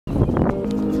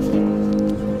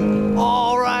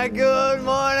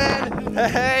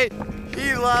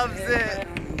loves it.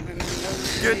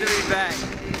 Good to be back.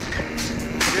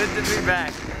 Good to be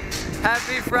back.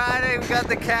 Happy Friday. We got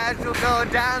the casual going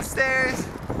downstairs.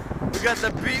 We got the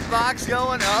beatbox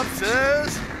going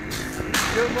upstairs.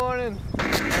 Good morning.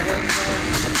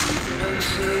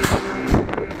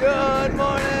 Good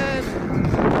morning.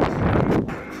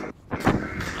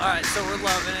 All right, so we're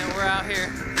loving it. We're out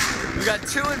here. We got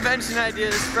 2 invention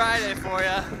ideas Friday for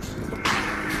you.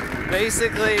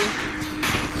 Basically,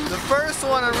 the first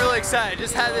one I'm really excited.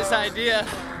 Just had this idea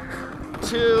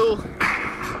to,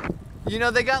 you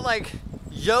know, they got like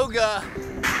yoga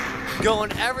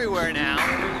going everywhere now,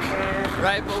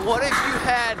 right? But what if you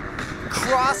had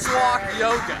crosswalk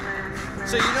yoga?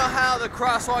 So you know how the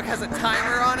crosswalk has a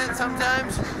timer on it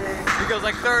sometimes? It goes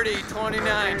like 30,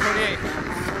 29, 28,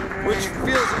 which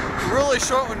feels really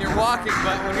short when you're walking,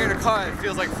 but when you're in a car, it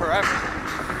feels like forever.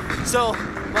 So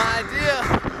my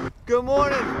idea, good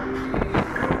morning.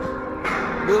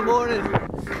 Good morning.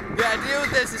 The idea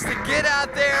with this is to get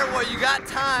out there while you got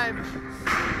time,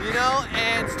 you know,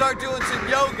 and start doing some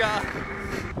yoga,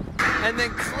 and then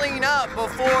clean up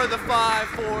before the 5,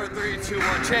 4, 3, 2,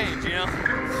 1 change, you know?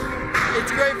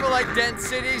 It's great for like dense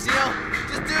cities, you know?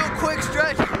 Just do a quick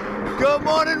stretch. Good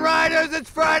morning, riders, it's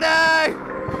Friday!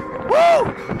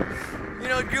 Woo! You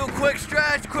know, do a quick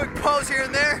stretch, quick pose here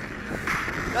and there.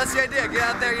 That's the idea, get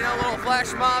out there, you know, a little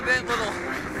flash mob it,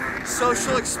 little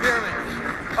social experiment.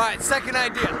 All right, second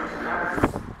idea.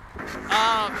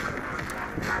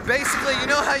 Basically, you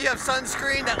know how you have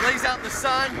sunscreen that lays out in the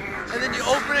sun, and then you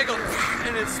open it,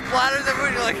 and it splatters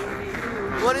everywhere, you're like,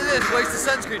 what is this, waste of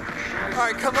sunscreen.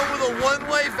 All right, come up with a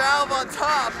one-way valve on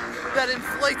top that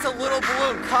inflates a little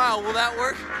balloon. Kyle, will that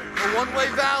work? A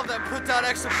one-way valve that puts out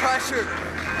extra pressure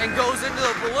and goes into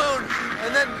the balloon,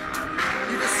 and then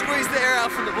you just squeeze the air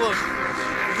out from the balloon.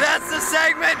 That's the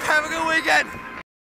segment, have a good weekend.